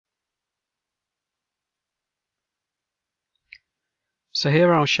So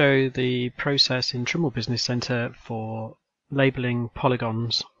here I'll show the process in Trimble Business Center for labeling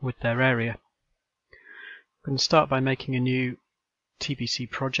polygons with their area. I'm going to start by making a new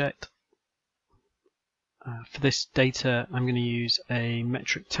TBC project. For this data I'm going to use a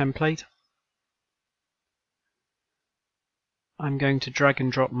metric template. I'm going to drag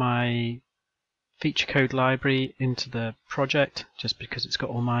and drop my feature code library into the project just because it's got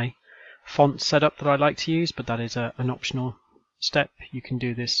all my fonts set up that I like to use, but that is an optional step. You can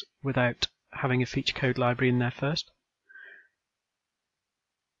do this without having a feature code library in there first.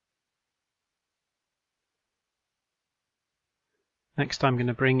 Next I'm going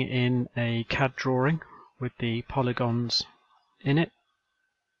to bring in a CAD drawing with the polygons in it.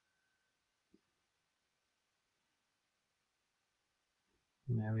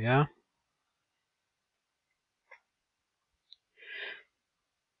 And there we are.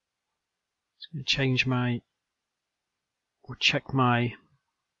 I'm going to change check my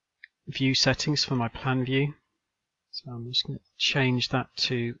view settings for my plan view. So I'm just going to change that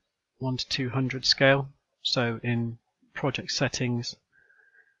to 1:200 scale. So in project settings,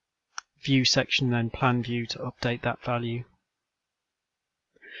 view section, then plan view to update that value.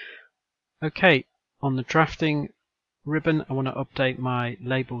 Okay, on the drafting ribbon I want to update my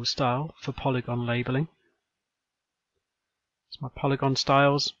label style for polygon labeling. It's my polygon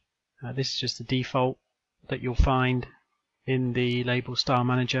styles. This is just the default that you'll find in the label style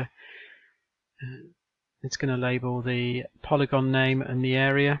manager. It's going to label the polygon name and the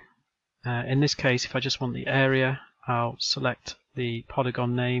area. In this case, if I just want the area, I'll select the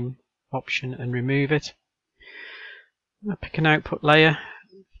polygon name option and remove it. I'll pick an output layer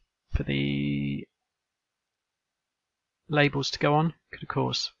for the labels to go on. You could of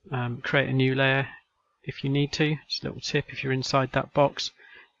course create a new layer if you need to. Just a little tip: if you're inside that box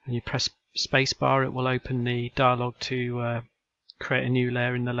and you press spacebar, it will open the dialog to create a new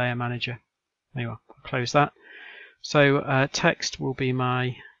layer in the layer manager. Anyway, I'll close that. So text will be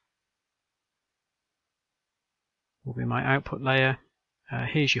my output layer.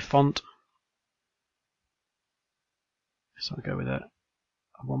 Here's your font. So I'll go with a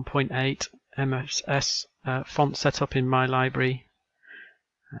 1.8 MSS font set up in my library,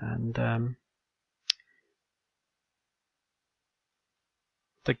 and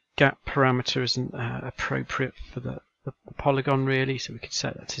the gap parameter isn't appropriate for the polygon really, so we could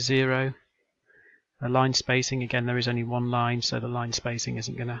set that to 0. Line spacing, again there is only one line, so the line spacing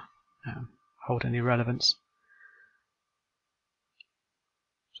isn't going to hold any relevance.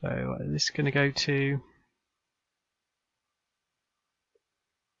 So this is going to go to,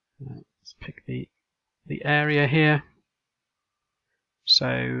 let's pick the area here.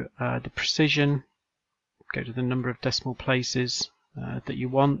 So the precision, go to the number of decimal places that you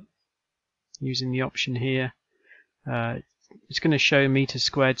want using the option here. It's going to show meters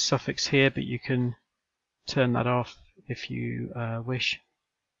squared suffix here, but you can turn that off if you wish.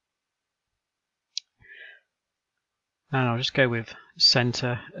 And I'll just go with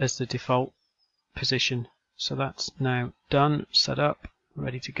center as the default position. So that's now done, set up,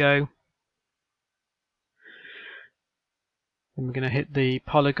 ready to go. And we're going to hit the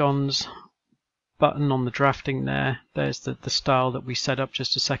polygons button on the drafting there. There's the style that we set up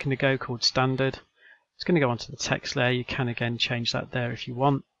just a second ago called standard. It's going to go onto the text layer. You can again change that there if you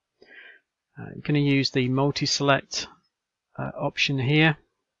want. You're going to use the multi-select option here.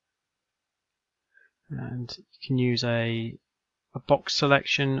 And you can use a box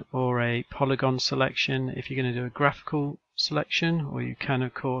selection or a polygon selection if you're going to do a graphical selection, or you can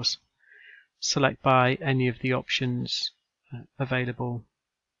of course select by any of the options available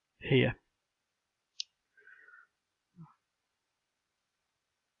here.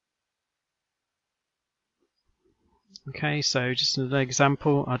 Okay, so just as an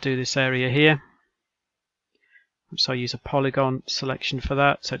example, I'll do this area here. So I use a polygon selection for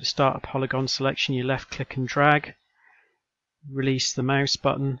that. So to start a polygon selection, you left click and drag, release the mouse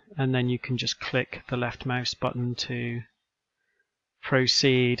button, and then you can just click the left mouse button to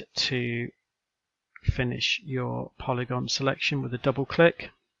proceed to finish your polygon selection with a double click.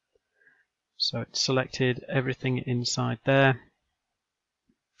 So it's selected everything inside there.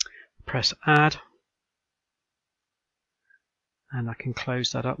 Press add, and I can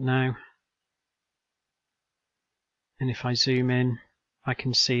close that up now. And if I zoom in, I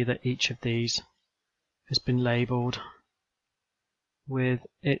can see that each of these has been labeled with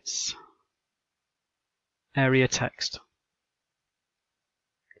its area text.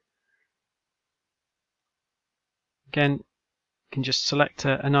 Again, you can just select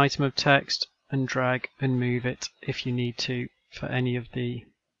an item of text and drag and move it if you need to for any of the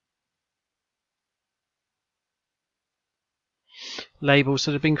labels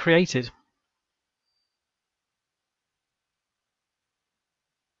that have been created.